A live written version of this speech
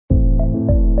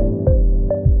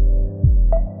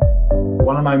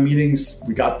One of my meetings,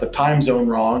 we got the time zone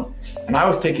wrong, and I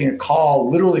was taking a call,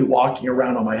 literally walking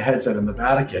around on my headset in the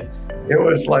Vatican. It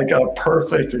was like a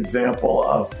perfect example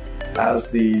of, as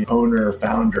the owner,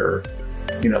 founder,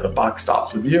 the buck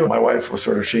stops with you. My wife was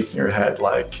sort of shaking her head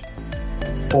like,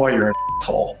 boy, you're an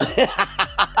asshole.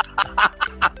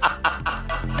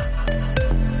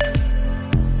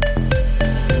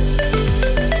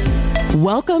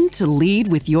 Welcome to Lead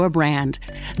with Your Brand,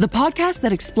 the podcast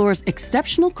that explores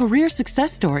exceptional career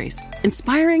success stories,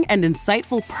 inspiring and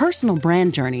insightful personal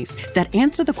brand journeys that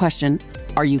answer the question,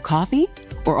 are you coffee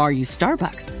or are you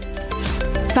Starbucks?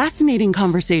 Fascinating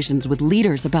conversations with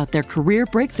leaders about their career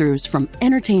breakthroughs from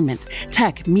entertainment,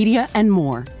 tech, media, and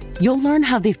more. You'll learn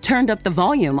how they've turned up the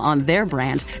volume on their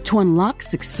brand to unlock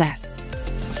success.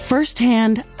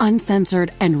 Firsthand,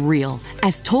 uncensored, and real,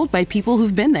 as told by people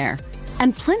who've been there.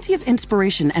 And plenty of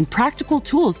inspiration and practical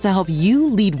tools to help you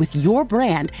lead with your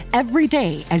brand every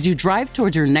day as you drive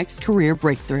towards your next career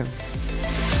breakthrough.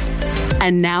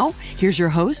 And now, here's your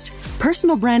host,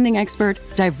 personal branding expert,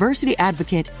 diversity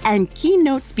advocate, and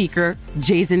keynote speaker,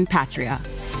 Jason Patria.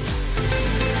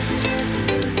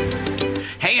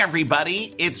 Hey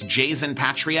everybody, it's Jason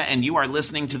Patria, and you are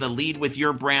listening to the Lead with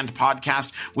Your Brand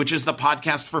podcast, which is the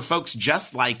podcast for folks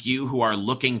just like you who are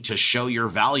looking to show your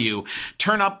value.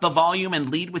 Turn up the volume and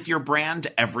lead with your brand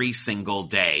every single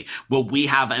day. Well, we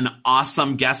have an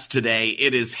awesome guest today.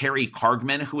 It is Harry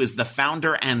Kargman, who is the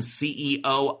founder and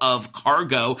CEO of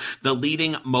Kargo, the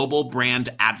leading mobile brand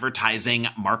advertising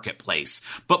marketplace.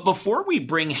 But before we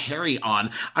bring Harry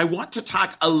on, I want to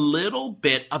talk a little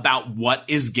bit about what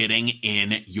is getting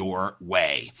in your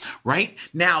way, right?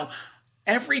 Now,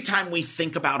 every time we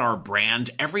think about our brand,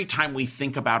 every time we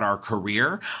think about our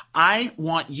career, I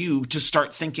want you to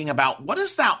start thinking about what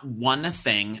is that one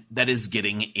thing that is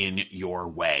getting in your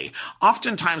way.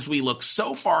 Oftentimes we look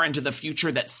so far into the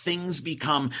future that things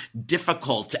become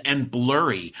difficult and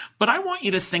blurry, but I want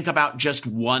you to think about just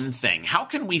one thing. How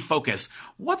can we focus?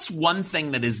 What's one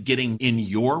thing that is getting in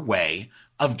your way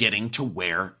of getting to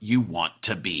where you want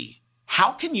to be?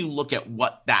 How can you look at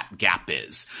what that gap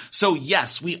is? So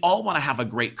yes, we all want to have a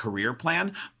great career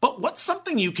plan, but what's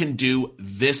something you can do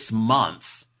this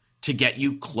month to get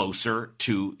you closer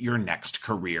to your next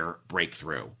career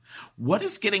breakthrough? What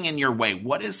is getting in your way?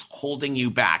 What is holding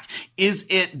you back? Is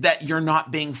it that you're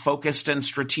not being focused and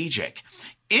strategic?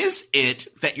 Is it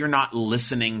that you're not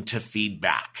listening to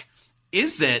feedback?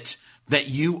 Is it that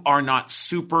you are not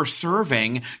super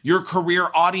serving your career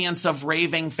audience of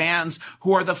raving fans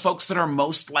who are the folks that are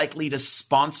most likely to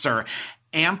sponsor,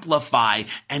 amplify,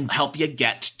 and help you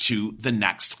get to the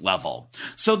next level?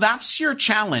 So that's your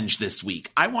challenge this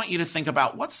week. I want you to think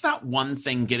about what's that one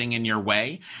thing getting in your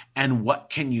way and what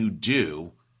can you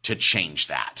do to change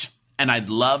that? And I'd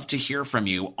love to hear from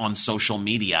you on social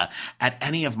media at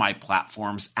any of my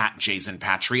platforms at Jason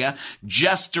Patria.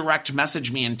 Just direct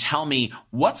message me and tell me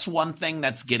what's one thing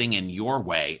that's getting in your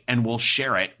way, and we'll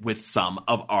share it with some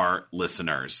of our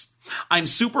listeners. I'm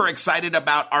super excited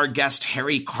about our guest,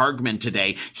 Harry Kargman,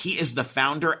 today. He is the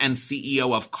founder and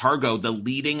CEO of Kargo, the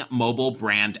leading mobile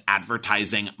brand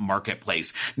advertising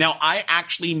marketplace. Now, I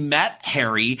actually met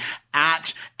Harry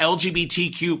at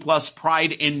LGBTQ plus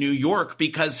Pride in New York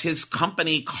because his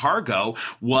company Kargo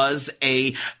was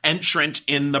a entrant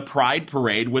in the Pride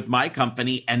Parade with my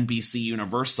company, NBC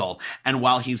Universal. And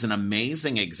while he's an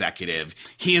amazing executive,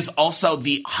 he is also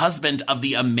the husband of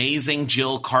the amazing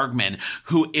Jill Kargman,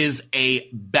 who is a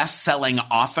best-selling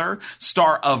author,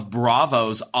 star of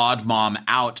Bravo's Odd Mom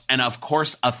Out, and of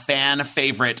course, a fan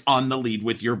favorite on the Lead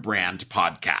with Your Brand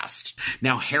podcast.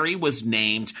 Now, Harry was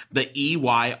named the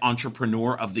EY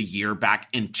Entrepreneur of the Year back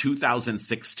in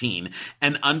 2016,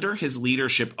 and under his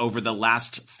leadership over the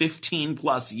last 15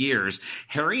 plus years,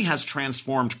 Harry has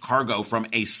transformed Kargo from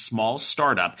a small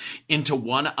startup into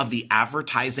one of the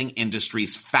advertising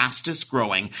industry's fastest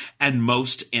growing and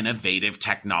most innovative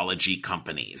technology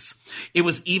companies. It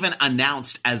was even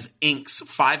announced as Inc.'s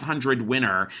 500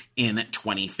 winner in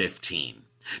 2015.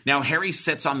 Now, Harry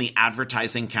sits on the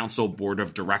Advertising Council Board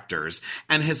of Directors,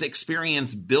 and his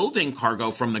experience building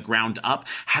Kargo from the ground up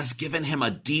has given him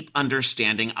a deep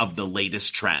understanding of the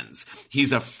latest trends.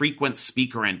 He's a frequent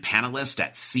speaker and panelist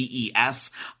at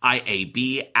CES,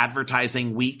 IAB,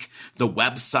 Advertising Week, the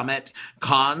Web Summit,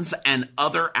 Cons, and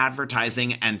other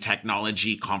advertising and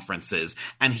technology conferences.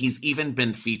 And he's even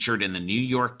been featured in the New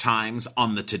York Times,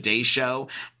 on the Today Show,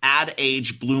 Ad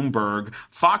Age, Bloomberg,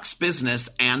 Fox Business,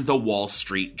 and the Wall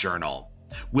Street Journal.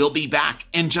 We'll be back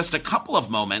in just a couple of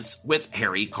moments with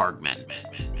Harry Kargman.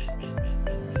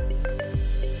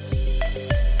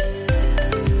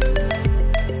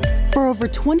 For over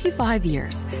 25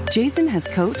 years, Jason has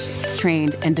coached,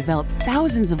 trained, and developed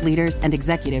thousands of leaders and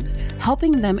executives,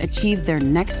 helping them achieve their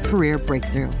next career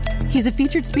breakthrough. He's a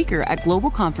featured speaker at global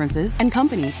conferences and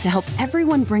companies to help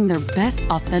everyone bring their best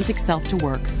authentic self to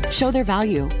work, show their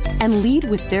value, and lead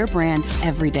with their brand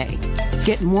every day.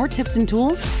 Get more tips and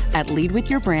tools at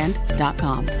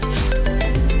leadwithyourbrand.com.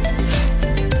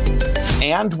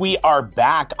 And we are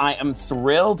back. I am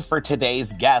thrilled for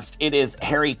today's guest. It is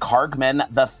Harry Kargman,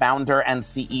 the founder and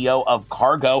CEO of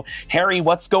Kargo. Harry,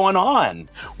 what's going on?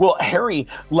 Well, Harry,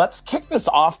 let's kick this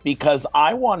off because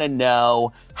I want to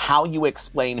know how you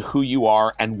explain who you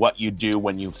are and what you do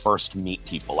when you first meet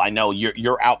people. I know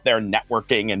you're out there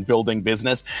networking and building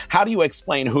business. How do you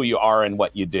explain who you are and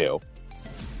what you do?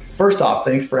 First off,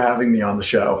 thanks for having me on the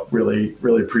show. Really,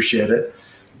 really appreciate it.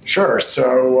 Sure.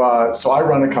 So I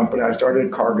run a company. I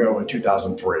started Kargo in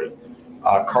 2003.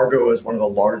 Kargo is one of the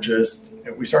largest.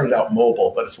 We started out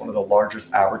mobile, but it's one of the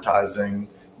largest advertising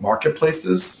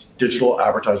marketplaces, digital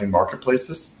advertising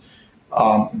marketplaces.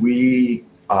 We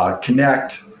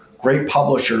connect great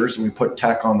publishers. We put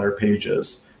tech on their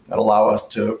pages that allow us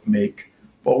to make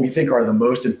what we think are the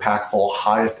most impactful,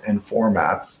 highest end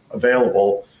formats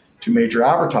available to major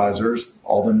advertisers,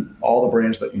 all the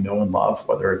brands that you know and love,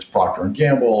 whether it's Procter &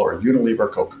 Gamble or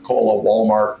Unilever, Coca-Cola,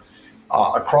 Walmart,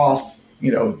 across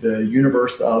the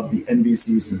universe of the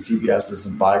NBCs and CBSs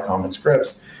and Viacom and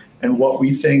Scripps. And what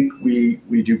we think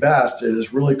we do best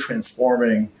is really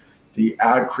transforming the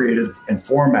ad creative and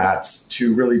formats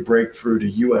to really break through to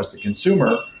you as the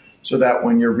consumer, so that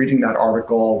when you're reading that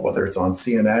article, whether it's on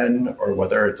CNN or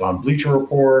whether it's on Bleacher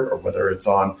Report or whether it's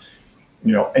on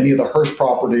any of the Hearst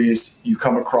properties, you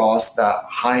come across that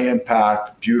high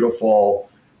impact, beautiful,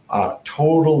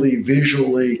 totally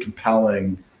visually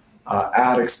compelling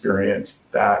ad experience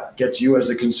that gets you as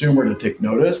a consumer to take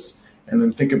notice and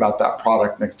then think about that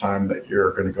product next time that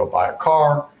you're going to go buy a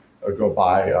car or go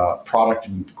buy a product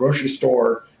in the grocery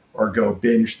store or go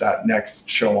binge that next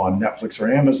show on Netflix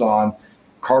or Amazon.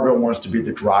 Kargo wants to be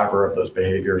the driver of those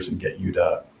behaviors and get you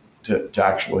to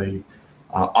actually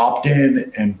opt in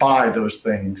and buy those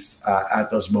things at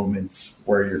those moments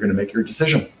where you're going to make your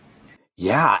decision.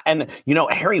 Yeah. And,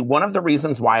 Harry, one of the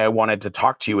reasons why I wanted to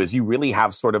talk to you is you really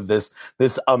have sort of this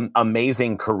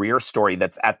amazing career story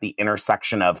that's at the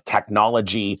intersection of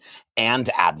technology and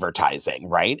advertising,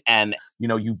 right? And,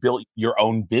 you've built your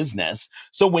own business.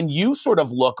 So when you sort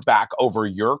of look back over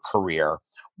your career,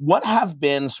 what have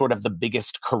been sort of the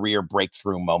biggest career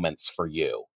breakthrough moments for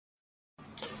you?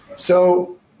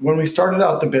 So when we started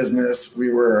out the business, we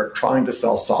were trying to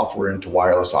sell software into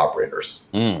wireless operators.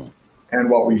 And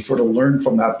what we sort of learned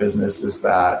from that business is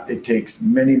that it takes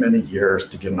many, many years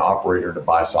to get an operator to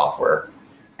buy software.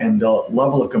 And the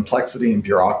level of complexity and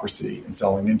bureaucracy in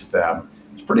selling into them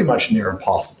is pretty much near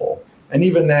impossible. And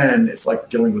even then, it's like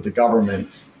dealing with the government.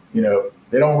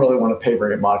 They don't really want to pay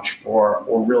very much for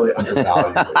or really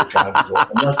undervalue what you're trying to do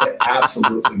unless they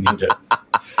absolutely need it.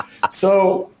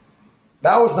 So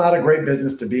that was not a great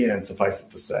business to be in, suffice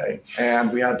it to say.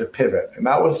 And we had to pivot. And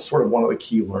that was sort of one of the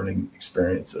key learning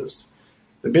experiences.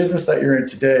 The business that you're in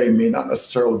today may not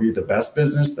necessarily be the best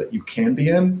business that you can be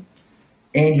in.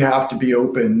 And you have to be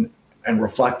open and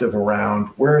reflective around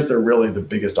where is there really the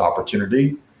biggest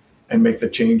opportunity and make the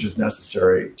changes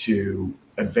necessary to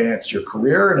advance your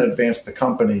career and advance the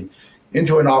company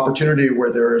into an opportunity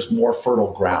where there is more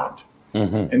fertile ground.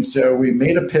 Mm-hmm. And so we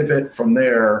made a pivot from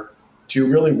there to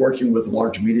really working with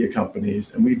large media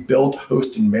companies, and we built,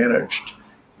 host, and managed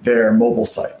their mobile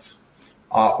sites.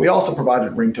 We also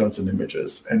provided ringtones and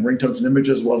images, and ringtones and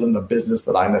images wasn't a business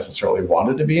that I necessarily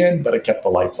wanted to be in, but it kept the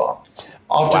lights on.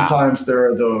 Oftentimes,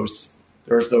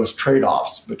 There's those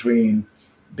trade-offs between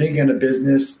being in a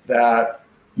business that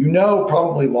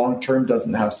probably long-term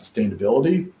doesn't have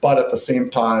sustainability, but at the same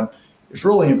time, it's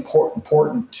really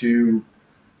important to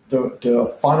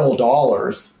funnel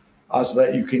dollars so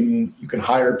that you can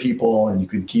hire people and you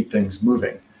can keep things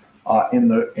moving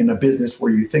in a business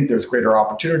where you think there's greater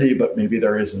opportunity, but maybe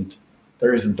there isn't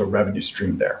the revenue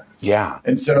stream there. Yeah.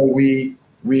 And so we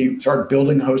started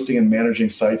building, hosting, and managing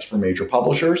sites for major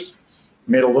publishers.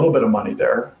 Made a little bit of money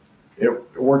there. It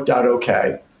worked out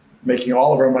okay, making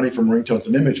all of our money from ringtones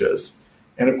and images.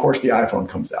 And of course, the iPhone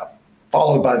comes out,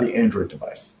 followed by the Android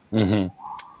device. Mm-hmm.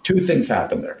 Two things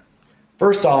happen there.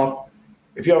 First off,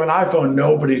 if you have an iPhone,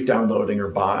 nobody's downloading or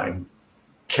buying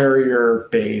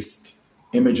carrier-based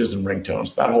images and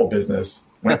ringtones. That whole business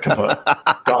went kaput,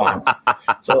 gone.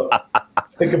 So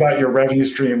think about your revenue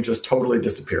stream just totally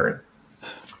disappearing.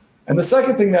 And the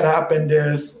second thing that happened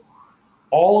is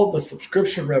all of the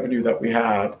subscription revenue that we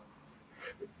had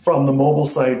from the mobile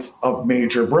sites of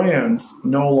major brands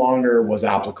no longer was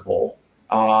applicable.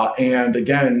 And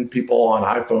again, people on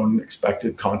iPhone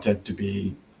expected content to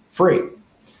be free.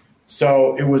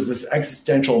 So it was this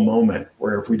existential moment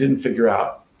where if we didn't figure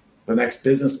out the next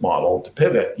business model to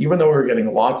pivot, even though we were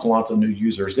getting lots and lots of new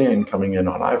users coming in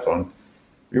on iPhone,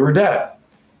 we were dead.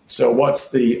 So what's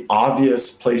the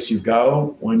obvious place you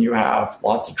go when you have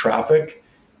lots of traffic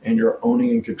and you're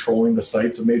owning and controlling the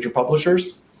sites of major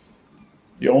publishers?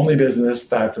 The only business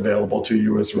that's available to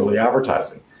you is really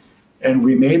advertising. And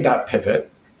we made that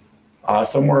pivot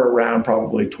somewhere around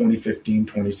probably 2015,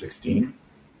 2016.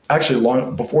 Actually,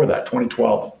 long before that,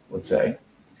 2012, let's say.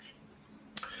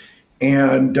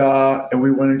 And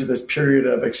we went into this period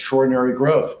of extraordinary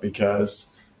growth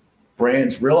because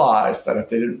brands realized that if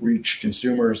they didn't reach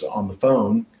consumers on the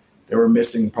phone, they were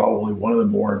missing probably one of the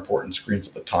more important screens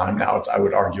at the time. Now, I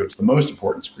would argue it's the most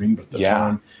important screen, but at the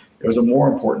time, it was a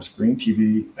more important screen.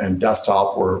 TV and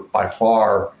desktop were by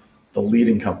far the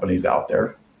leading companies out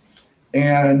there.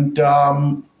 And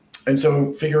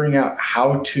so figuring out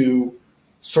how to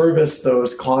service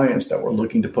those clients that were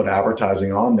looking to put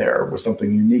advertising on there was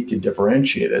something unique and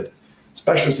differentiated,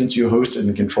 especially since you hosted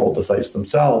and controlled the sites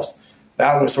themselves.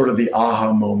 That was sort of the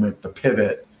aha moment, the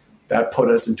pivot that put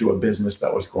us into a business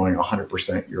that was growing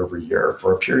 100% year over year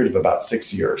for a period of about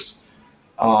 6 years.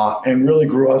 And really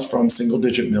grew us from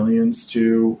single-digit millions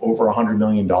to over $100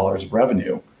 million of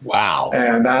revenue. Wow!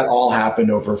 And that all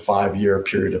happened over a 5-year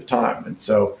period of time. And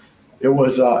so it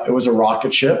was a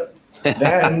rocket ship.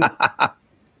 Then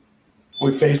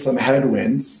we faced some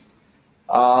headwinds,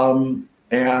 and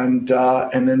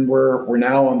then we're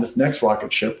now on this next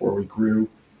rocket ship where we grew,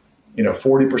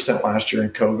 40% last year in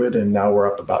COVID, and now we're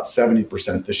up about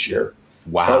 70% this year.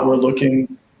 Wow! But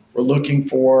we're looking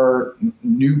for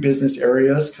new business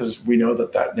areas because we know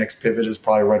that next pivot is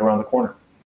probably right around the corner.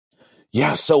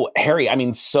 Yeah. So Harry,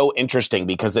 so interesting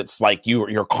because it's like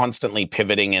you're constantly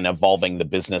pivoting and evolving the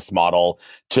business model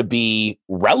to be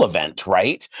relevant,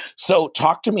 right? So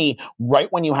talk to me right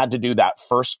when you had to do that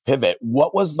first pivot,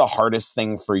 what was the hardest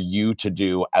thing for you to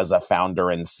do as a founder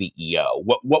and CEO?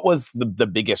 What was the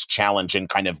biggest challenge in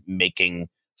kind of making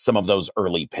some of those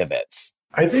early pivots?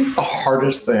 I think the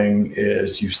hardest thing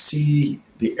is you see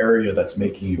the area that's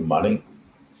making you money,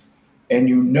 and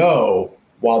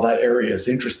while that area is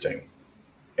interesting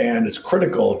and it's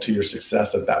critical to your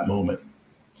success at that moment,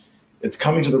 it's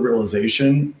coming to the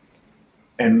realization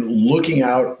and looking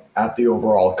out at the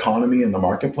overall economy and the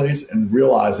marketplace and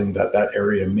realizing that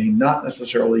area may not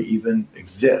necessarily even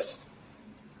exist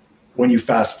when you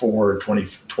fast forward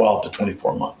 12 to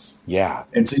 24 months. Yeah.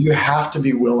 And so you have to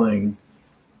be willing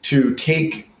to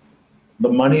take the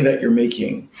money that you're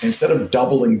making, instead of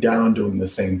doubling down doing the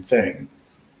same thing,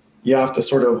 you have to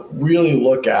sort of really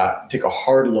take a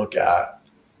hard look at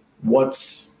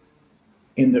what's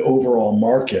in the overall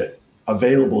market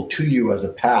available to you as a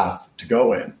path to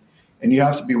go in. And you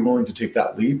have to be willing to take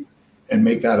that leap and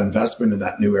make that investment in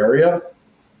that new area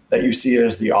that you see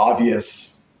as the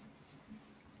obvious,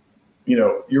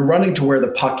 you're running to where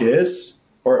the puck is,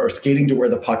 or skating to where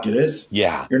the puck is.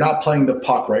 Yeah. You're not playing the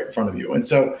puck right in front of you. And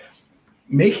so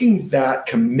making that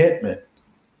commitment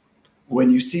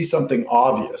when you see something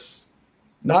obvious,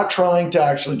 not trying to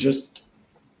actually just,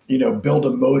 build a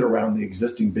moat around the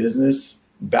existing business,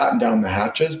 batten down the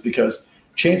hatches, because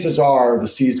chances are the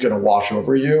sea's going to wash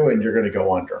over you and you're going to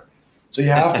go under. So you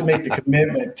have to make the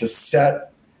commitment to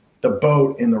set the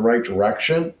boat in the right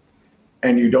direction,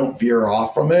 and you don't veer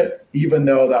off from it, even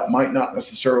though that might not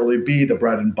necessarily be the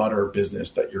bread and butter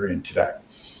business that you're in today.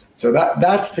 So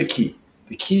that's the key.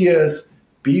 The key is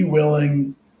be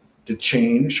willing to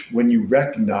change when you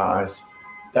recognize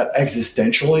that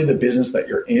existentially the business that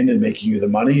you're in and making you the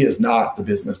money is not the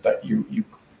business that you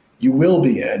will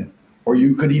be in, or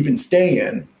you could even stay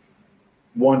in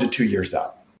 1 to 2 years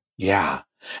out. Yeah.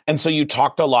 And so you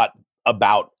talked a lot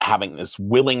about having this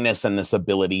willingness and this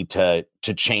ability to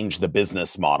change the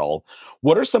business model.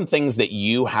 What are some things that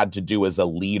you had to do as a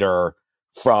leader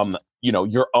from,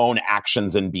 your own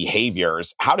actions and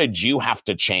behaviors? How did you have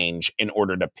to change in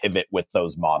order to pivot with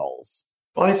those models?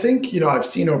 Well, I think, I've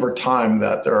seen over time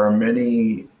that there are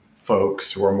many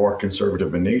folks who are more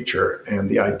conservative in nature, and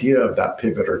the idea of that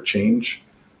pivot or change,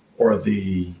 or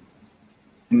the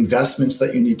investments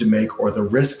that you need to make, or the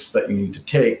risks that you need to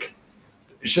take,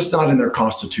 it's just not in their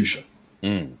constitution.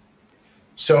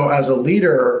 So as a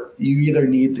leader, you either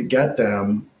need to get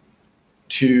them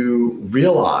to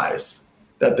realize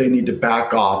that they need to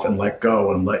back off and let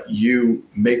go and let you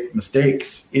make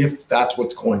mistakes if that's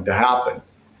what's going to happen.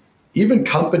 Even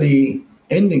company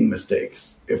ending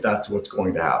mistakes, if that's what's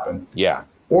going to happen. Yeah.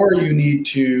 Or you need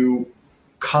to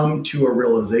come to a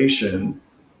realization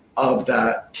of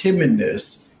that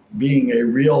timidness being a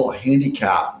real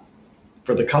handicap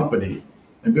for the company,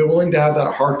 and be willing to have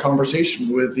that hard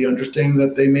conversation with the understanding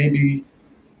that they may be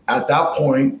at that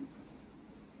point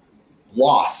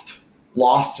lost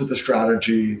to the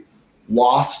strategy,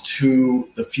 lost to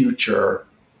the future,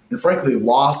 and frankly,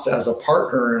 lost as a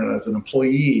partner and as an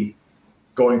employee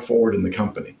going forward in the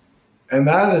company. And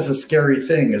that is a scary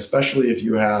thing, especially if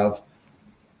you have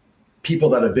people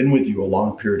that have been with you a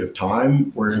long period of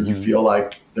time where you feel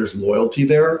like there's loyalty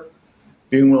there.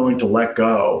 Being willing to let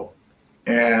go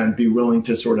and be willing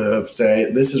to sort of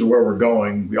say, this is where we're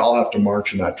going. We all have to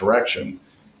march in that direction.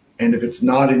 And if it's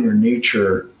not in your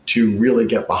nature to really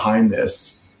get behind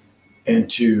this and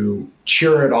to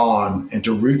cheer it on and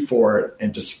to root for it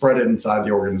and to spread it inside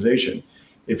the organization,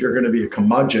 if you're going to be a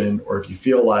curmudgeon, or if you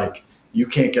feel like you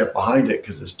can't get behind it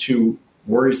because it's too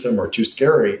worrisome or too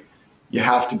scary, you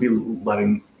have to be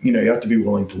you have to be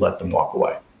willing to let them walk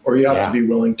away, or you have to be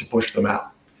willing to push them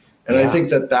out. And I think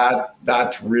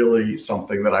that's really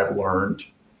something that I've learned,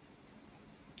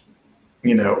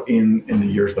 in the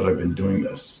years that I've been doing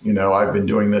this. I've been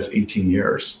doing this 18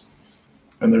 years,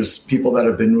 and there's people that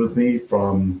have been with me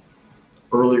from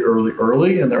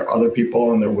early, and there are other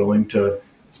people, and they're willing to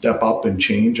step up and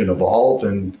change and evolve,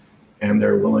 and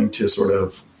they're willing to sort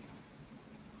of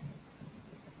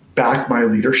back my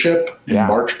leadership and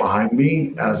march behind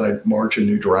me as I march in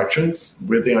new directions,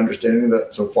 with the understanding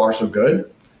that so far so good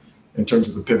in terms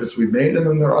of the pivots we've made. And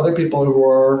then there are other people who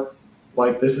are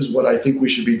like, this is what I think we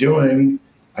should be doing.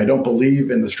 I don't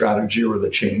believe in the strategy or the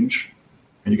change,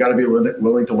 and you got to be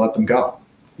willing to let them go.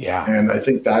 Yeah. And I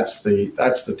think that's the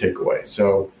takeaway.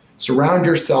 So surround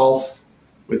yourself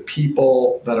with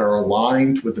people that are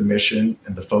aligned with the mission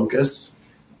and the focus,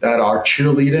 that are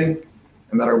cheerleading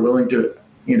and that are willing to,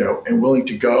 willing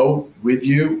to go with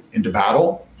you into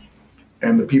battle.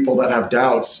 And the people that have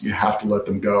doubts, you have to let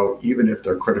them go, even if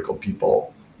they're critical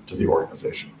people to the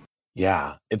organization.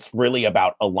 Yeah, it's really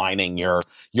about aligning your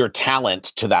talent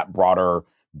to that broader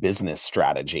business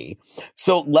strategy.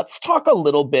 So let's talk a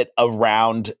little bit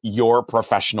around your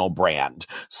professional brand.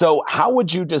 So how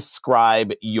would you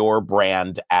describe your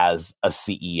brand as a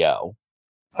CEO?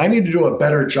 I need to do a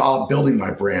better job building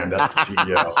my brand as the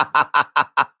CEO.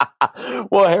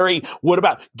 Well, Harry,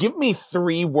 give me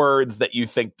 3 words that you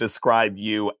think describe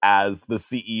you as the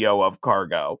CEO of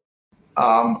Cargo.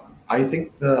 I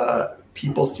think the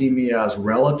people see me as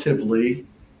relatively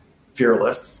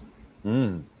fearless,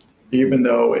 even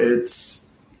though it's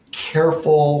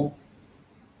careful.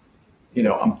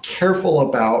 I'm careful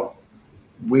about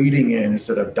wading in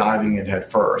instead of diving in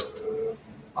head first,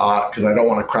 because I don't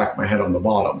want to crack my head on the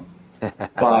bottom.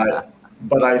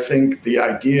 But I think the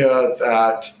idea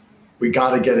that we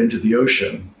got to get into the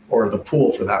ocean, or the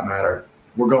pool for that matter,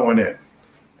 we're going in,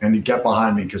 and you get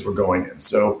behind me because we're going in.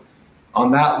 So on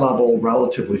that level,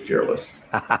 relatively fearless.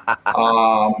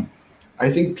 I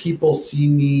think people see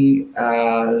me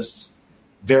as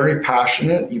very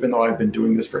passionate, even though I've been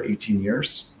doing this for 18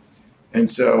 years. And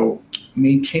so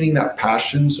maintaining that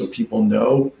passion so people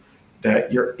know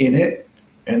that you're in it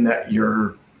and that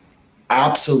you're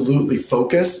absolutely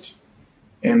focused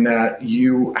and that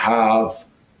you have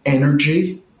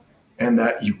energy and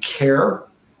that you care,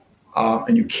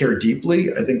 and you care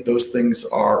deeply. I think those things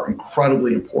are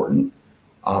incredibly important.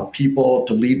 People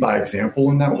to lead by example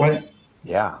in that way.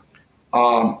 Yeah.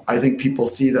 I think people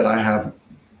see that I have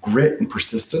grit and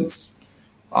persistence.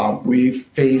 We've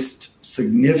faced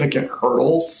significant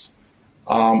hurdles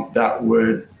that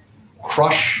would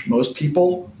crush most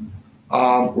people,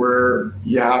 where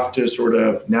you have to sort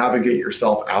of navigate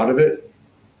yourself out of it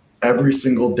every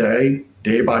single day,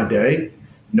 day by day,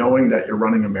 knowing that you're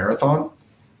running a marathon.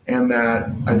 And that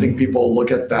I think people look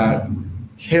at that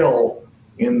hill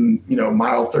in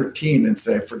mile 13 and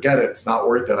say, forget it, it's not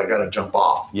worth it, I got to jump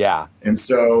off. Yeah. And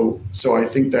so I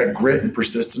think that grit and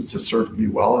persistence has served me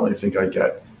well, and I think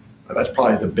that's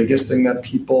probably the biggest thing that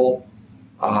people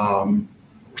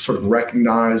sort of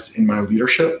recognize in my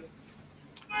leadership.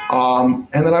 And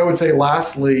then I would say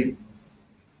lastly,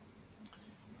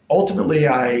 ultimately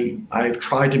I've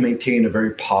tried to maintain a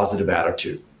very positive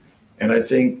attitude. And I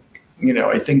think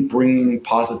bringing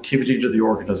positivity to the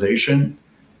organization,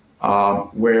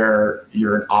 where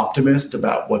you're an optimist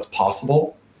about what's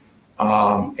possible,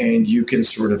 and you can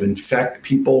sort of infect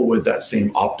people with that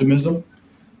same optimism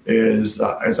is,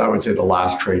 as I would say, the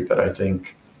last trait that I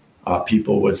think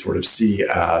people would sort of see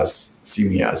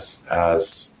me as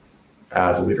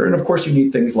a leader. And of course, you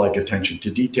need things like attention to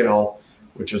detail,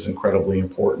 which is incredibly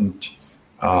important.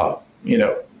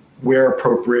 Where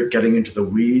appropriate, getting into the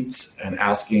weeds and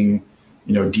asking,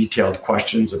 detailed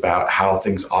questions about how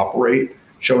things operate,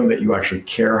 showing that you actually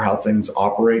care how things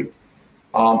operate,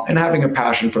 and having a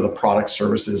passion for the products,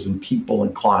 services, and people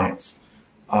and clients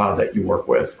that you work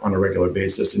with on a regular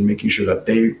basis, and making sure that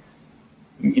they,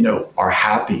 are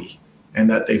happy and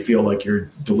that they feel like you're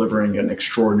delivering an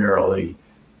extraordinarily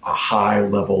high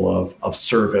level of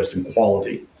service and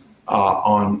quality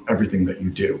on everything that you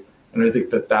do. And I think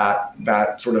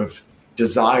that sort of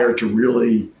desire to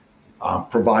really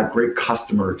provide great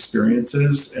customer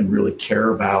experiences and really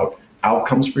care about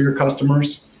outcomes for your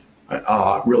customers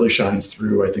really shines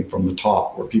through, I think, from the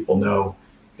top, where people know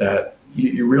that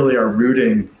you really are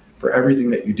rooting for everything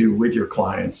that you do with your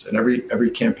clients, and every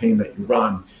campaign that you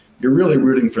run, you're really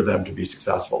rooting for them to be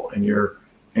successful, and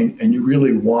you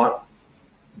really want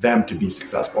them to be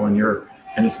successful,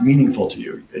 and it's meaningful to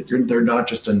you. They're not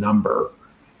just a number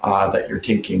that you're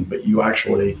taking, but you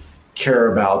actually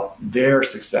care about their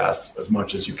success as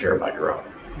much as you care about your own.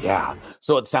 Yeah.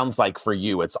 So it sounds like for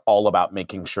you, it's all about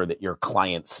making sure that your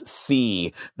clients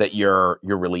see that you're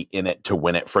really in it to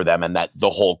win it for them, and that the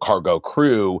whole Cargo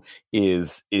crew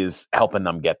is helping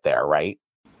them get there, right?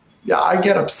 Yeah, I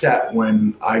get upset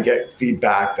when I get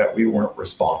feedback that we weren't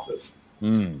responsive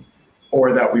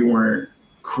or that we weren't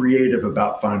creative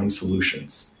about finding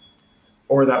solutions,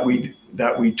 or that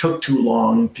we took too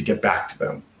long to get back to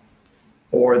them,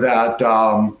 or that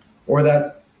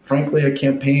frankly a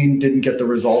campaign didn't get the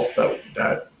results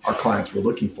that our clients were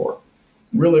looking for.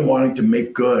 Really wanting to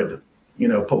make good,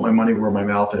 put my money where my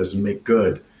mouth is and make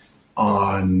good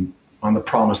on the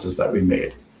promises that we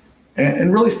made.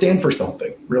 And really stand for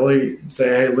something. Really say,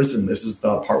 hey, listen, this is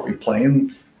the part we play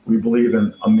in. We believe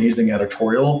in amazing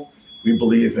editorial. We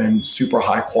believe in super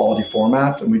high quality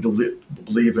formats, and we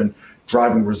believe in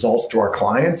driving results to our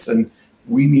clients. And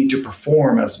we need to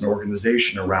perform as an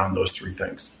organization around those three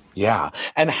things. Yeah.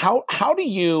 And how do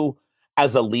you,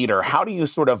 as a leader, how do you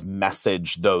sort of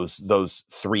message those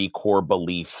three core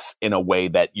beliefs in a way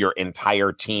that your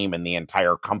entire team and the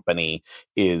entire company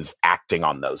is acting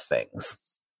on those things?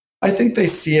 I think they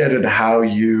see it in how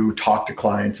you talk to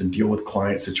clients and deal with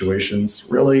client situations.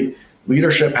 Really,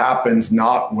 leadership happens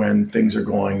not when things are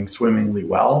going swimmingly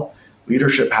well.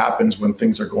 Leadership happens when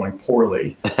things are going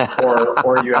poorly,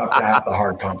 or you have to have the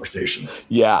hard conversations.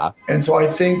 Yeah. And so I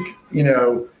think,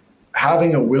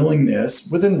 having a willingness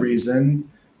within reason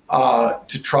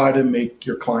to try to make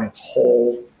your clients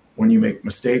whole when you make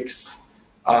mistakes,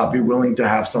 be willing to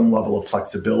have some level of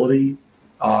flexibility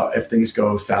if things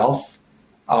go south,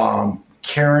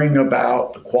 caring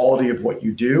about the quality of what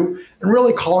you do, and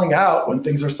really calling out when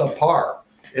things are subpar.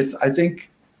 I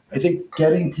think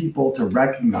getting people to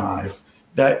recognize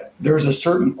that there's a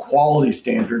certain quality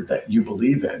standard that you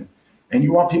believe in, and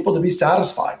you want people to be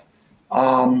satisfied,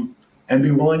 and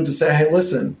be willing to say, hey,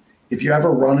 listen, if you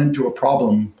ever run into a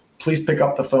problem, please pick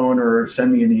up the phone or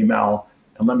send me an email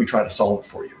and let me try to solve it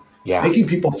for you. Yeah. Making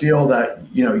people feel that,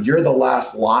 you're the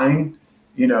last line,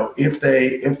 if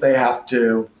they have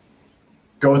to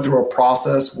go through a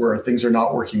process where things are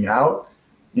not working out,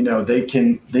 they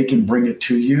can bring it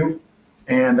to you,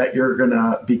 and that you're going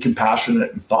to be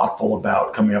compassionate and thoughtful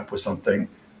about coming up with something,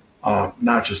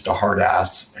 not just a hard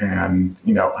ass and,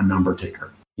 a number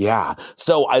taker. Yeah.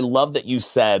 So I love that you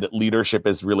said leadership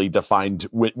is really defined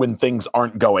when things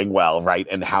aren't going well, right?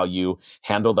 And how you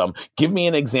handle them. Give me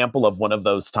an example of one of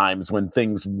those times when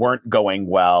things weren't going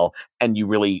well and you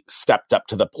really stepped up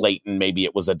to the plate, and maybe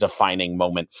it was a defining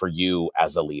moment for you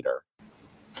as a leader.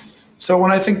 So when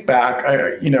I think back,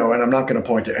 and I'm not going to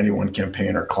point to any one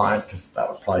campaign or client because that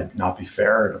would probably not be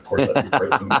fair. And of course, that'd be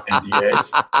breaking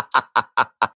NDAs.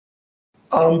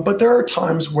 But there are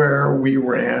times where we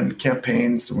ran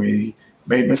campaigns and we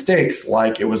made mistakes,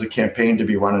 like it was a campaign to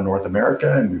be run in North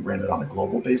America and we ran it on a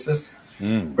global basis,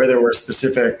 where there were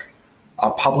specific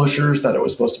publishers that it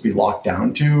was supposed to be locked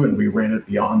down to, and we ran it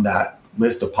beyond that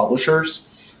list of publishers,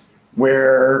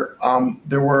 where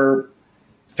there were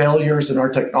failures in our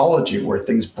technology where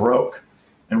things broke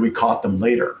and we caught them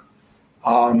later.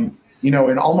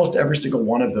 In almost every single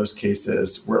one of those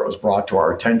cases where it was brought to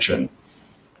our attention,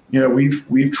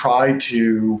 we've tried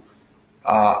to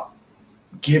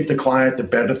give the client the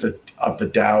benefit of the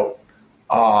doubt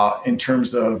in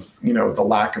terms of, the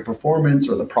lack of performance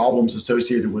or the problems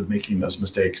associated with making those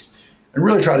mistakes, and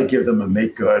really try to give them a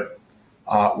make good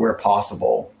where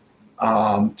possible,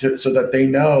 so that they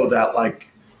know that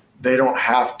they don't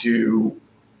have to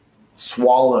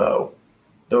swallow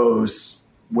those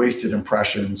wasted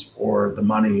impressions or the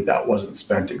money that wasn't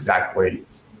spent exactly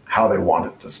how they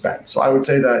wanted to spend. So I would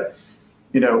say that,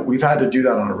 we've had to do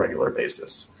that on a regular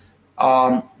basis.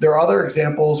 There are other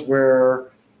examples where,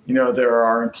 there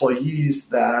are employees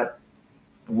that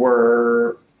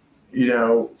were,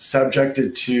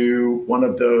 subjected to one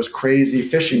of those crazy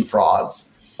phishing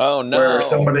frauds. Oh no! Where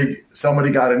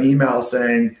somebody got an email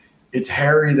saying, "It's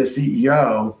Harry, the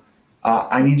CEO.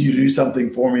 I need you to do something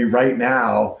for me right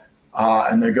now."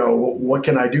 And they go, "What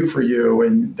can I do for you?"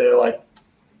 And they're like,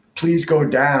 "Please go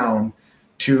down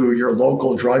to your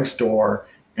local drugstore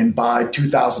and buy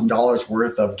 $2,000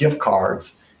 worth of gift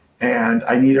cards. And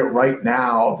I need it right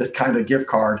now, this kind of gift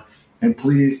card. And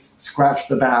please scratch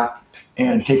the back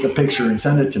and take a picture and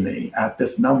send it to me at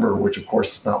this number," which of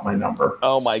course is not my number.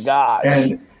 Oh my gosh.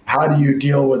 And how do you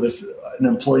deal with an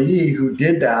employee who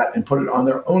did that and put it on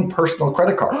their own personal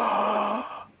credit card?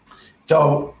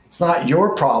 So it's not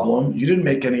your problem. You didn't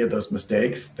make any of those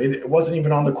mistakes. It wasn't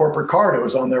even on the corporate card. It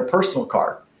was on their personal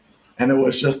card. And it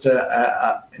was just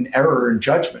an error in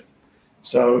judgment.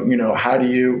 So,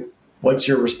 what's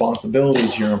your responsibility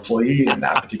to your employee in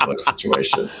that particular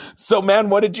situation? So, man,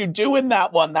 what did you do in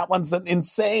that one? That one's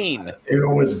insane. It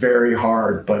was very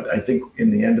hard. But I think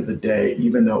in the end of the day,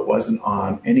 even though it wasn't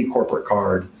on any corporate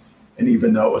card, and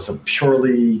even though it was a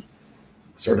purely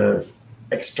sort of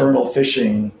external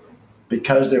phishing,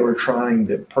 because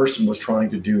the person was trying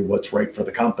to do what's right for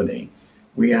the company,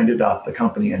 the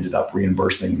company ended up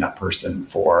reimbursing that person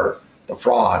for the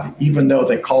fraud, even though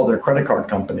they called their credit card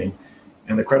company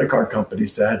and the credit card company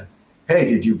said, "Hey,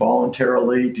 did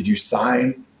you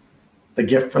sign the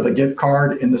gift for the gift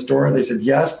card in the store?" They said,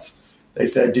 "Yes." They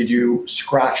said, "Did you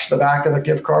scratch the back of the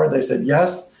gift card?" They said,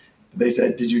 "Yes." They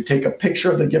said, "Did you take a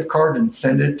picture of the gift card and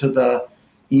send it to the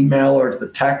email or to the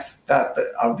text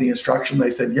of the instruction?" They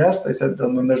said, "Yes." They said,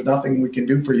 "Then there's nothing we can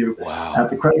do for you at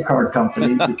the credit card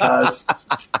company because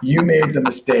you made the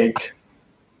mistake."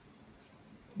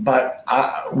 But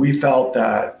we felt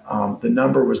that the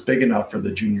number was big enough for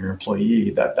the junior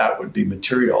employee that would be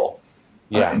material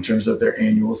in terms of their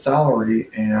annual salary.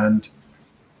 And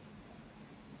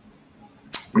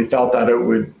we felt that it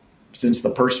would, since the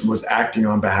person was acting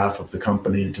on behalf of the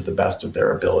company to the best of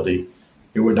their ability,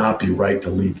 it would not be right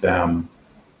to leave them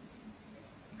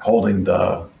holding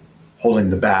the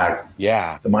bag,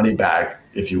 the money bag,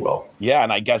 if you will. Yeah,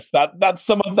 and I guess that's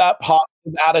some of that positive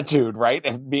attitude, right?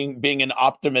 And being an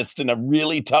optimist in a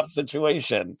really tough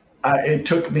situation. It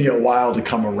took me a while to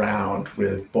come around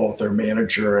with both their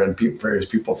manager and various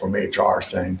people from HR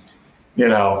saying,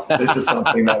 this is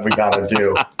something that we got to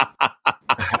do.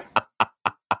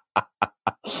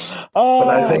 But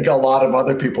I think a lot of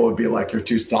other people would be like, "You're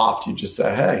too soft." You just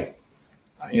say, "Hey,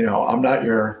 I'm not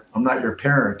your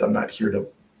parent. I'm not here to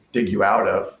dig you out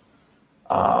of,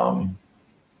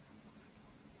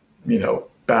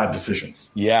 bad decisions."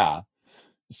 Yeah.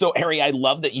 So, Harry, I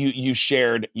love that you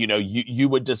shared, you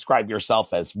would describe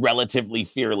yourself as relatively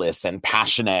fearless and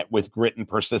passionate with grit and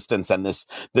persistence and this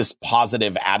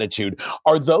positive attitude.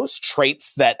 Are those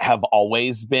traits that have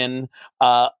always been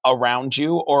around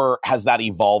you, or has that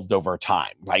evolved over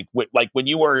time? Like when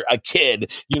you were a kid,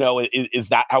 is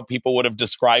that how people would have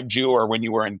described you? Or when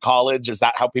you were in college, is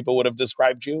that how people would have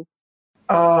described you?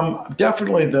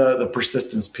 Definitely the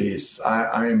persistence piece.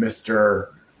 I am Mr.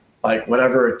 Like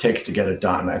whatever it takes to get it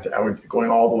done. I would going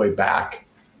all the way back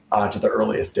to the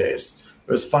earliest days.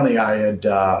 It was funny. I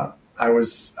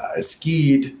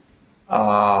skied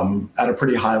at a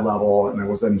pretty high level, and I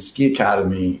was in ski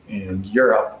academy in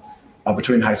Europe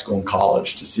between high school and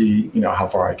college to see how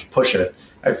far I could push it.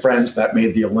 I had friends that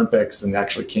made the Olympics and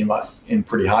actually came up in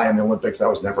pretty high in the Olympics. I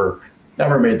was never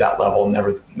made that level,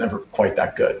 never quite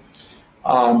that good.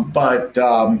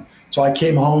 So I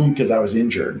came home because I was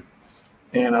injured.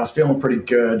 And I was feeling pretty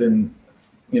good, and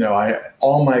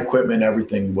all my equipment,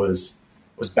 everything was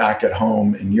back at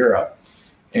home in Europe,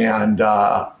 and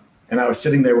I was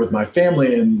sitting there with my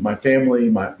family, and my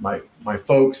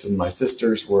folks and my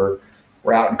sisters were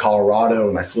out in Colorado,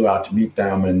 and I flew out to meet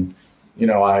them, and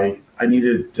I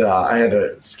had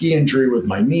a ski injury with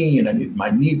my knee, and I needed my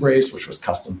knee brace, which was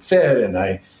custom fit, and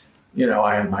I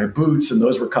had my boots, and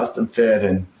those were custom fit,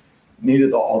 and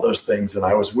needed all those things, and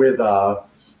I was with a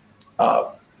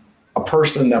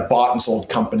person that bought and sold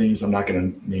companies. I'm not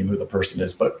going to name who the person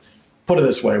is, but put it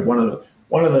this way: one of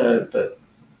the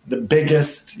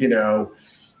biggest,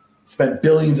 spent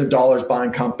billions of dollars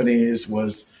buying companies,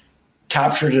 was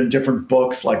captured in different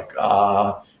books like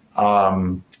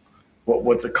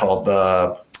what's it called?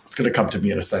 It's going to come to me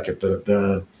in a second.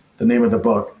 The name of the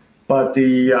book, but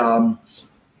he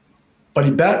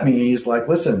bet me. He's like,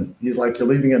 "Listen," he's like, "you're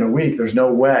leaving in a week. There's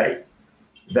no way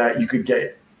that you could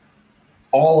get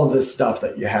all of this stuff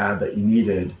that you had that you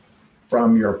needed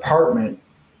from your apartment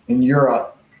in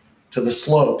Europe to the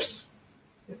slopes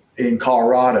in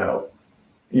Colorado,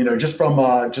 just from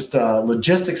a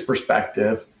logistics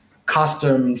perspective,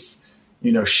 customs,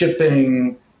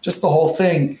 shipping, just the whole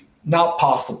thing, not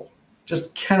possible.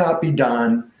 Just cannot be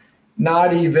done.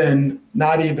 Not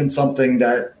even something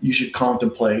that you should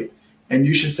contemplate. And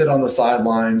you should sit on the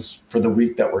sidelines for the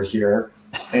week that we're here.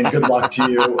 And good luck to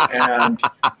you. And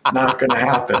not going to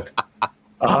happen.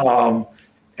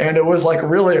 And it was like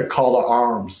really a call to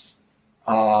arms.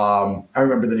 I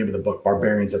remember the name of the book,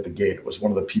 Barbarians at the Gate. It was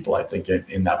one of the people, I think,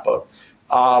 in that book.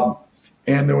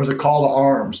 And there was a call to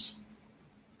arms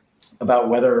about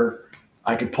whether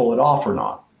I could pull it off or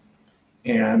not.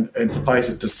 And suffice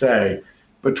it to say,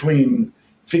 between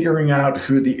figuring out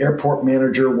who the airport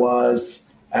manager was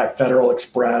at Federal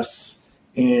Express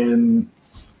in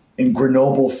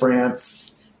Grenoble,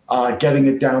 France, getting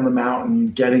it down the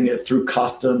mountain, getting it through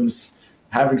customs,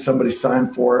 having somebody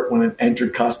sign for it when it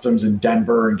entered customs in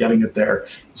Denver and getting it there.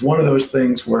 It's one of those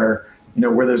things where,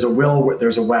 where there's a will,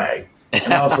 there's a way. And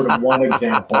that was sort of one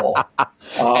example.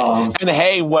 And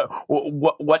hey,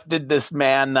 what did this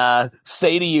man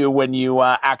say to you when you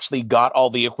actually got all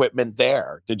the equipment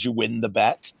there? Did you win the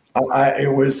bet?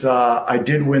 I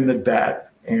did win the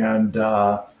bet, and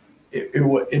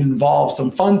it involved some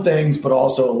fun things, but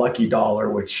also a lucky dollar,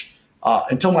 which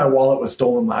until my wallet was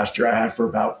stolen last year, I had for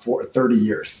about 30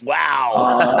 years.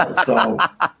 Wow!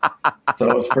 So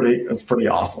it was pretty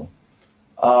awesome.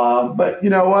 But you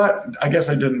know what? I guess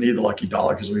I didn't need the lucky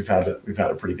dollar because we've had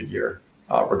a pretty good year,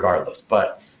 regardless.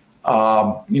 But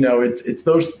it's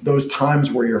those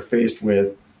times where you're faced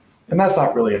with, and that's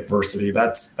not really adversity.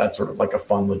 That's sort of like a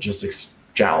fun logistics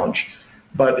challenge.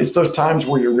 But it's those times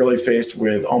where you're really faced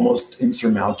with almost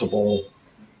insurmountable,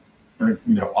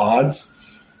 odds.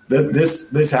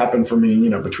 This happened for me,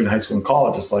 between high school and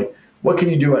college. It's like, what can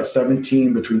you do at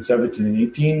 17, between 17 and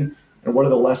 18, and what are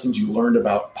the lessons you learned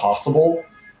about possible?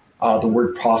 The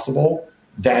word possible,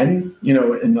 then,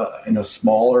 in a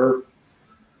smaller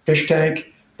fish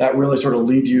tank, that really sort of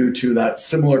lead you to that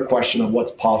similar question of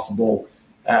what's possible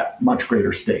at much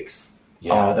greater stakes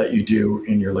that you do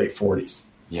in your late 40s.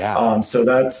 Yeah. So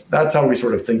that's how we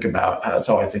sort of think about. That's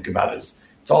how I think about it.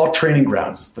 It's all training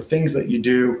grounds. It's the things that you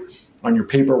do on your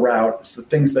paper route. It's the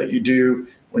things that you do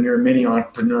when you're a mini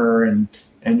entrepreneur and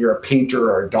you're a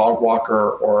painter or a dog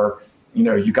walker or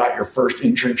you got your first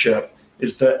internship.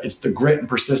 It's the grit and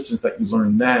persistence that you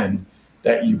learn then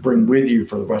that you bring with you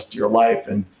for the rest of your life.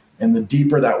 And the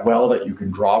deeper that well that you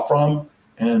can draw from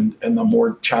and the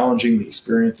more challenging the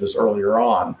experiences earlier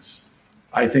on,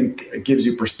 I think it gives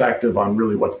you perspective on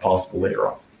really what's possible later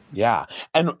on. Yeah.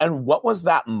 And what was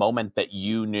that moment that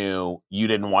you knew you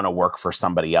didn't want to work for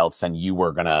somebody else and you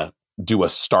were going to do a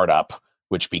startup,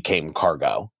 which became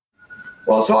Cargo?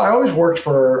 Well, so I always worked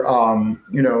for,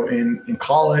 in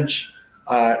college,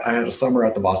 I had a summer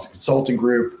at the Boston Consulting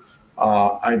Group.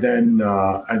 I then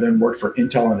worked for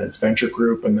Intel and its venture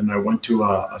group. And then I went to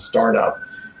a startup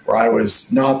where I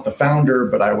was not the founder,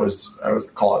 but I was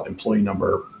call it employee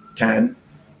number 10.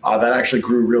 That actually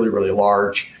grew really, really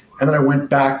large. And then I went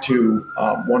back to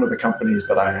one of the companies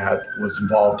that I was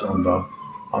involved on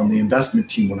the investment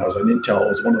team when I was at Intel. It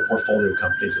was one of the portfolio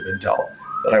companies of Intel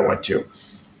that I went to.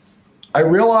 I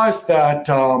realized that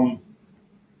I'm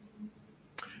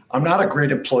not a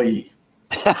great employee.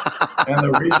 And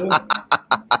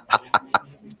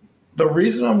the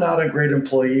reason I'm not a great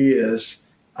employee is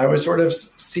I would sort of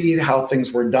see how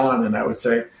things were done and I would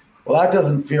say, well, that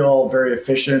doesn't feel very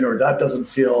efficient, or that doesn't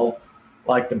feel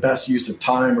like the best use of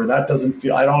time, or that doesn't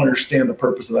feel, I don't understand the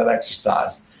purpose of that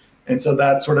exercise. And so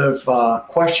that sort of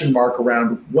question mark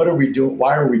around what are we doing?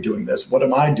 Why are we doing this? What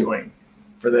am I doing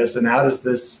for this? And how does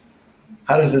this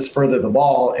further the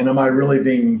ball? And am I really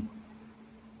being,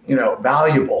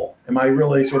 valuable? Am I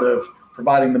really sort of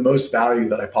providing the most value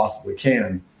that I possibly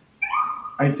can?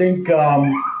 I think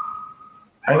the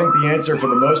answer for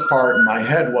the most part in my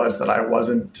head was that I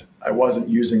wasn't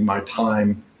using my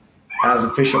time as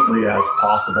efficiently as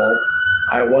possible.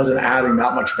 I wasn't adding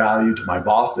that much value to my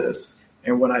bosses.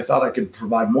 And when I thought I could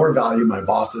provide more value, my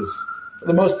bosses, for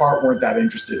the most part, weren't that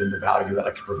interested in the value that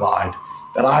I could provide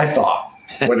that I thought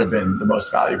would have been the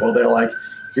most valuable. They're like,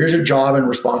 here's your job and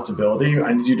responsibility.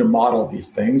 I need you to model these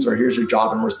things, or here's your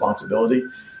job and responsibility.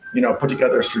 Put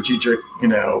together a strategic,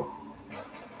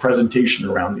 presentation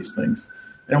around these things.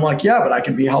 And I'm like, yeah, but I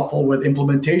can be helpful with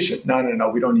implementation. No,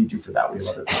 we don't need you for that. We have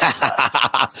other things for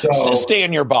that. So stay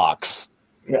in your box.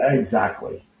 Yeah,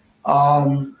 exactly.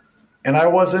 And I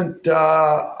wasn't,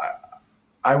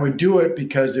 I would do it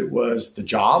because it was the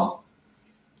job,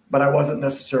 but I wasn't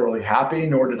necessarily happy,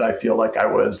 nor did I feel like I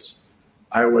was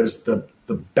the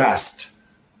best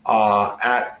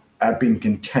at being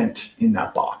content in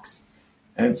that box.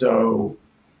 And so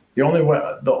the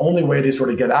only way to sort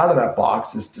of get out of that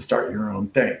box is to start your own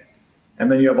thing.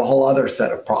 And then you have a whole other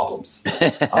set of problems.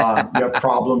 You have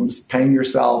problems paying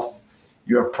yourself.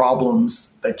 You have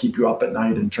problems that keep you up at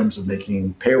night in terms of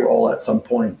making payroll at some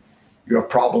point. You have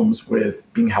problems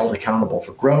with being held accountable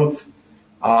for growth.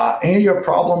 And you have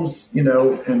problems,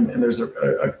 and there's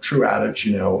a true adage,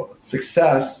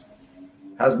 success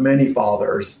has many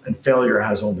fathers and failure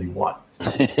has only one.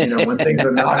 When things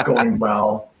are not going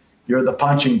well, you're the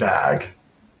punching bag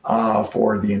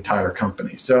for the entire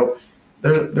company. So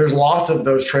there's lots of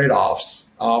those trade-offs,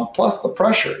 plus the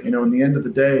pressure. In the end of the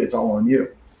day, it's all on you.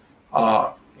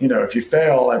 If you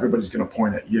fail, everybody's going to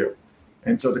point at you.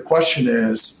 And so the question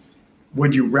is,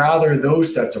 would you rather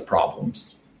those sets of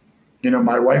problems?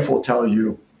 My wife will tell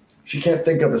you she can't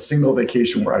think of a single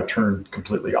vacation where I turned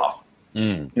completely off.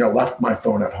 Left my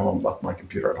phone at home, left my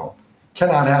computer at home.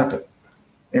 Cannot happen.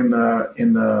 In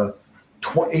the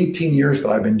 18 years that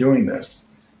I've been doing this,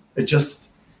 it just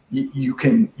you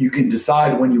can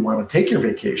decide when you want to take your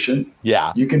vacation.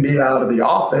 Yeah, you can be out of the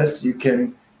office. You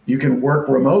can work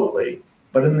remotely.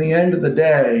 But in the end of the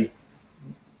day,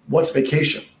 what's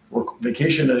vacation?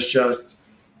 Vacation is just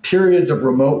periods of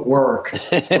remote work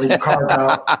where you carve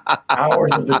out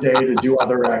hours of the day to do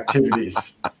other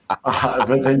activities,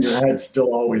 but then your head's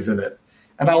still always in it.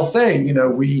 And I'll say,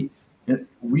 we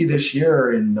this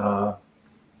year in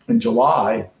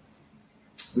July,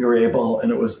 we were able,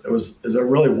 and it was a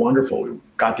really wonderful. We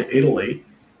got to Italy,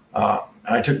 and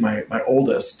I took my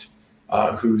oldest,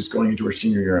 who's going into her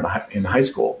senior year in high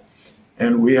school,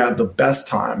 and we had the best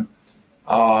time.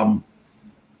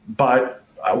 But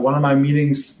one of my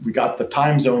meetings, we got the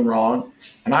time zone wrong,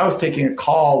 and I was taking a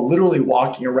call, literally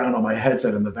walking around on my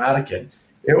headset in the Vatican.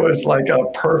 It was like a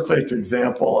perfect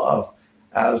example of,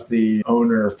 as the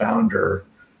owner, founder,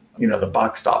 the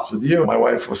buck stops with you. My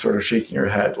wife was sort of shaking her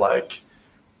head like,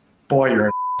 boy, you're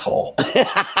an asshole.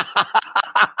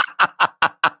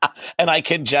 And I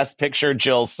can just picture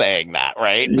Jill saying that,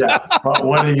 right? Yeah. But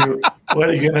what are you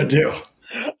going to do?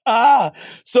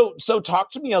 So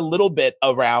talk to me a little bit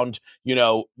around,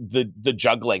 the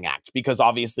juggling act, because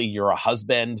obviously you're a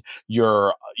husband,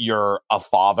 you're a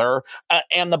father,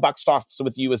 and the buck stops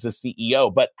with you as a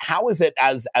CEO. But how is it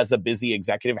as a busy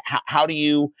executive? How do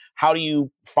you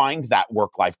find that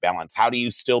work-life balance? How do you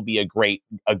still be a great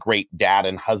dad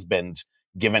and husband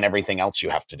given everything else you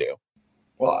have to do?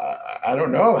 Well, I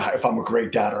don't know if I'm a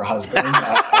great dad or husband.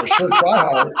 I sure try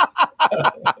hard.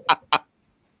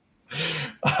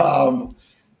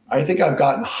 I think I've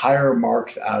gotten higher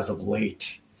marks as of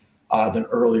late than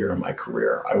earlier in my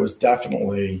career. I was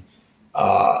definitely,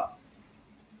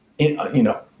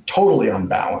 totally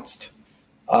unbalanced.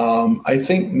 I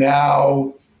think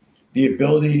now the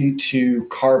ability to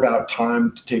carve out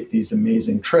time to take these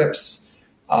amazing trips,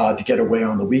 to get away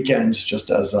on the weekends,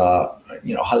 just as a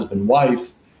husband, wife,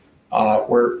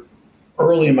 where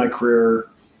early in my career,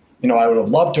 I would have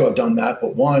loved to have done that,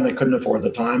 but one, I couldn't afford the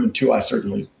time, and two, I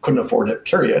certainly couldn't afford it,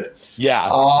 period. Yeah.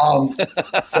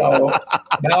 So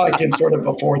now I can sort of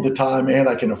afford the time and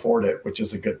I can afford it, which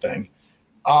is a good thing.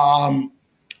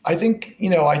 I think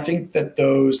that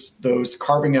those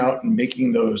carving out and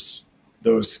making those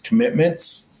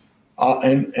commitments,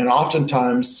 and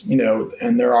oftentimes,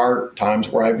 and there are times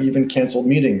where I've even canceled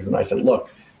meetings and I said, look,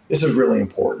 this is really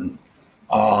important.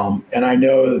 And I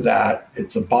know that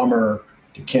it's a bummer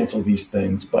to cancel these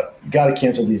things, but you got to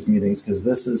cancel these meetings because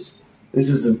this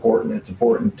is important. It's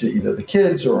important to either the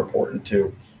kids or important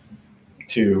to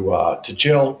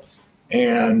Jill,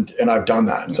 and I've done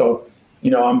that. And so,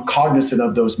 I'm cognizant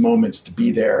of those moments to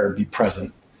be there and be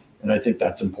present, and I think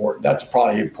that's important. That's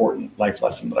probably an important life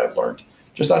lesson that I've learned.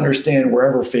 Just understand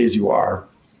wherever phase you are,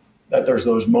 that there's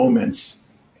those moments,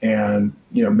 and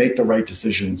make the right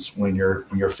decisions when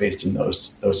you're faced in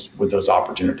those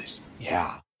opportunities.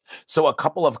 Yeah. So a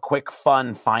couple of quick,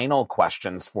 fun, final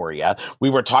questions for you. We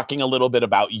were talking a little bit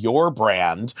about your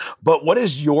brand, but what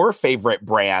is your favorite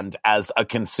brand as a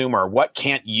consumer? What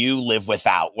can't you live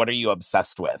without? What are you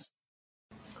obsessed with?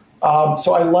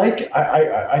 So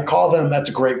I call them, that's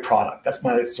a great product. That's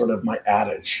my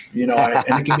adage, and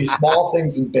it can be small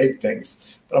things and big things,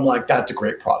 but I'm like, that's a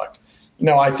great product.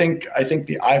 I think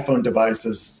the iPhone device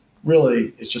is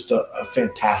really, it's just a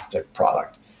fantastic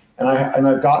product. And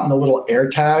I've gotten the little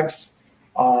AirTags.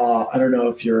 I don't know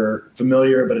if you're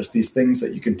familiar, but it's these things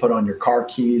that you can put on your car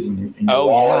keys and your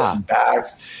wallet and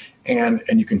bags, and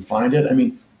you can find it. I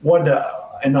mean, what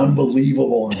an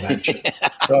unbelievable invention.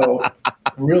 So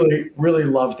really, really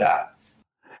love that.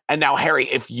 And now, Harry,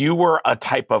 if you were a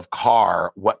type of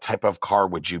car, what type of car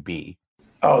would you be?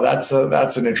 Oh, that's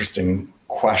an interesting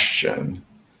question.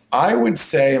 I would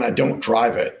say, and I don't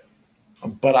drive it,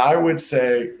 but I would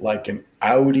say like an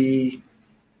Audi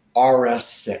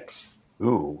RS6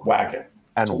 wagon.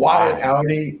 And so why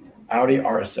an Audi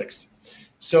RS6?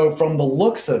 So from the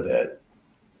looks of it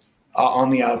on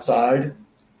the outside,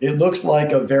 it looks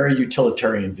like a very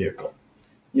utilitarian vehicle.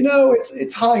 You know,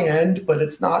 it's high end, but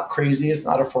it's not crazy. It's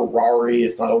not a Ferrari.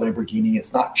 It's not a Lamborghini.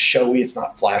 It's not showy. It's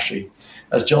not flashy.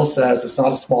 As Jill says, it's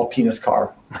not a small penis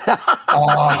car.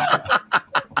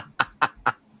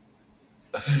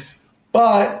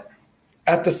 But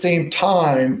at the same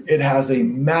time, it has a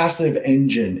massive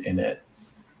engine in it,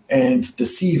 and it's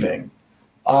deceiving,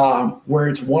 where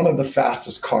it's one of the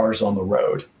fastest cars on the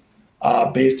road.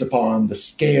 Based upon the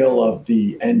scale of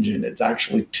the engine, it's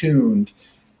actually tuned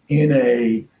in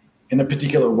a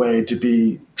particular way to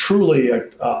be truly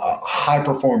a high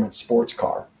performance sports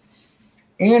car.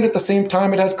 And at the same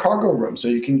time, it has cargo room, so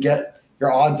you can get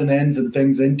your odds and ends and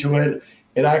things into it.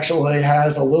 It actually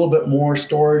has a little bit more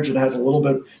storage. It has a little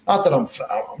bit, not that I'm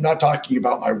not talking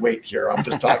about my weight here. I'm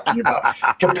just talking about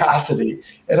capacity.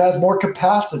 It has more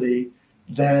capacity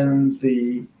than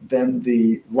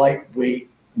the lightweight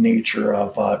nature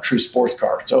of a true sports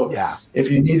car. So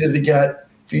if you needed to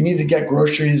get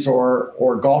groceries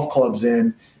or golf clubs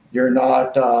in, you're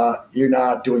not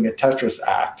doing a Tetris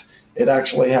act. It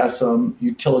actually has some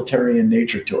utilitarian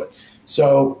nature to it.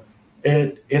 So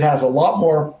it has a lot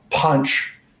more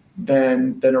punch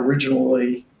than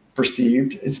originally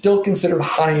perceived. It's still considered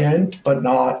high end, but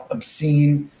not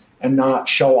obscene and not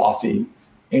show offy,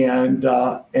 and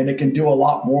it can do a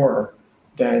lot more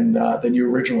than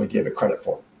you originally gave it credit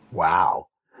for. Wow.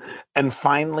 And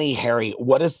finally, Harry,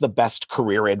 what is the best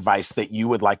career advice that you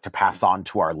would like to pass on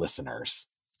to our listeners?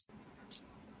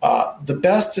 The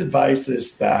best advice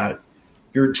is that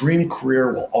your dream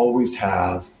career will always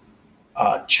have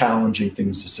challenging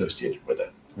things associated with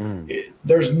it.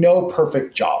 There's no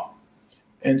perfect job.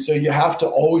 And so you have to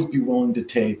always be willing to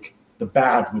take the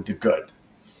bad with the good.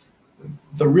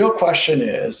 The real question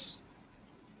is,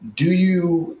 do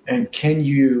you and can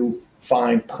you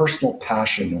find personal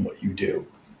passion in what you do?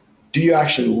 Do you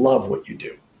actually love what you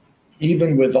do,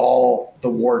 even with all the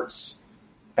warts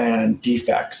and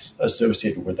defects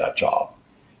associated with that job?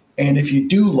 And if you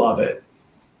do love it,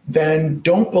 then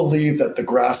don't believe that the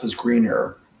grass is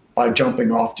greener by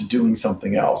jumping off to doing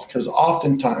something else, because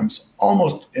oftentimes,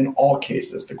 almost in all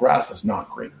cases, the grass is not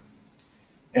greener.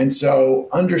 And so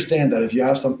understand that if you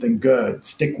have something good,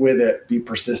 stick with it, be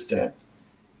persistent,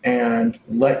 and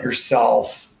let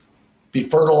yourself be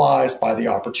fertilized by the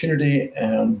opportunity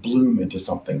and bloom into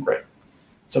something great.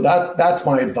 So that's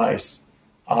my advice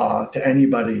to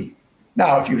anybody.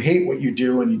 Now, if you hate what you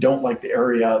do and you don't like the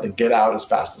area, then get out as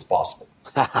fast as possible.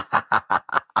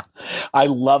 I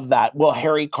love that. Well,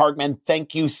 Harry Cargman,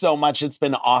 thank you so much. It's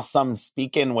been awesome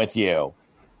speaking with you.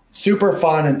 Super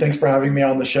fun, and thanks for having me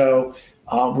on the show.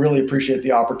 Really appreciate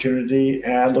the opportunity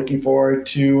and looking forward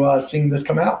to seeing this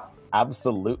come out.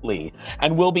 Absolutely.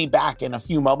 And we'll be back in a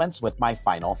few moments with my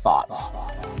final thoughts.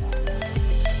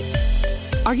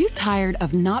 Are you tired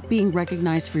of not being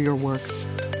recognized for your work?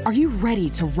 Are you ready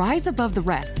to rise above the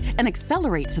rest and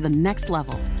accelerate to the next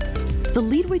level? The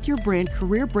Lead with Your Brand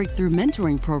Career Breakthrough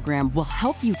Mentoring Program will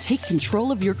help you take control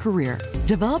of your career,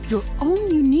 develop your own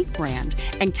unique brand,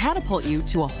 and catapult you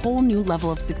to a whole new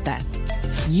level of success.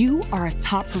 You are a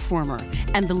top performer,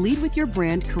 and the Lead with Your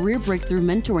Brand Career Breakthrough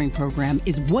Mentoring Program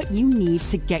is what you need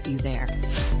to get you there.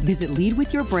 Visit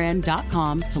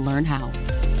leadwithyourbrand.com to learn how.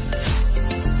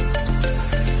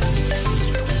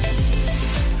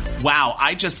 Wow,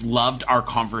 I just loved our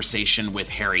conversation with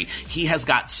Harry. He has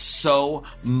got so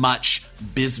much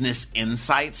business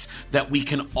insights that we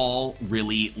can all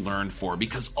really learn for,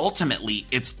 because ultimately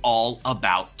it's all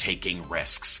about taking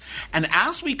risks. And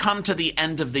as we come to the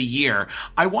end of the year,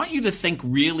 I want you to think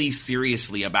really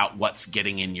seriously about what's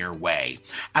getting in your way.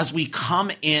 As we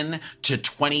come in to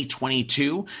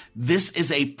 2022, this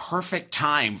is a perfect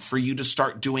time for you to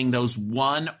start doing those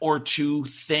one or two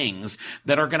things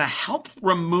that are going to help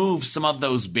remove some of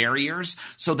those barriers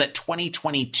so that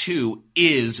 2022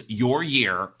 is your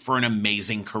year for an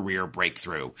amazing career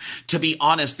breakthrough. To be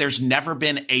honest, there's never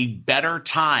been a better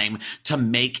time to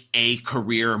make a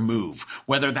career move,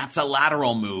 whether that's a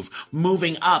lateral move,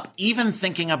 moving up, even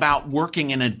thinking about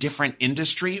working in a different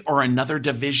industry or another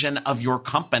division of your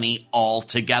company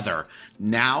altogether.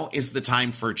 Now is the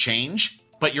time for change,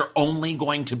 but you're only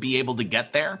going to be able to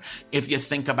get there if you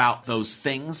think about those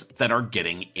things that are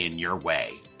getting in your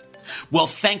way. Well,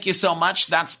 thank you so much.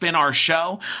 That's been our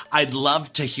show. I'd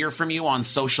love to hear from you on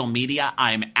social media.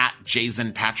 I'm at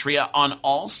Jason Patria on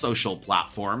all social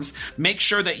platforms. Make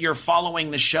sure that you're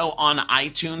following the show on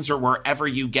iTunes or wherever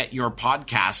you get your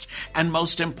podcast. And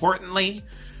most importantly,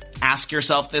 ask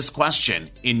yourself this question.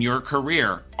 In your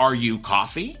career, are you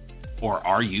coffee or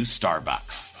are you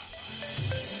Starbucks?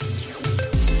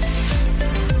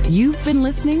 You've been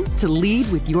listening to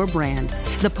Lead with Your Brand,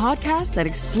 the podcast that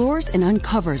explores and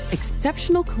uncovers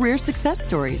exceptional career success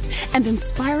stories and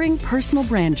inspiring personal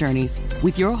brand journeys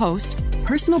with your host,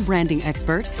 personal branding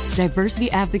expert, diversity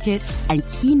advocate, and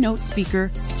keynote speaker,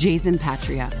 Jason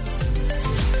Patria.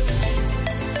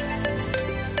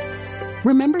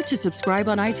 Remember to subscribe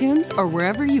on iTunes or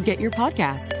wherever you get your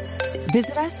podcasts.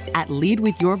 Visit us at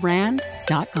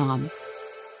leadwithyourbrand.com.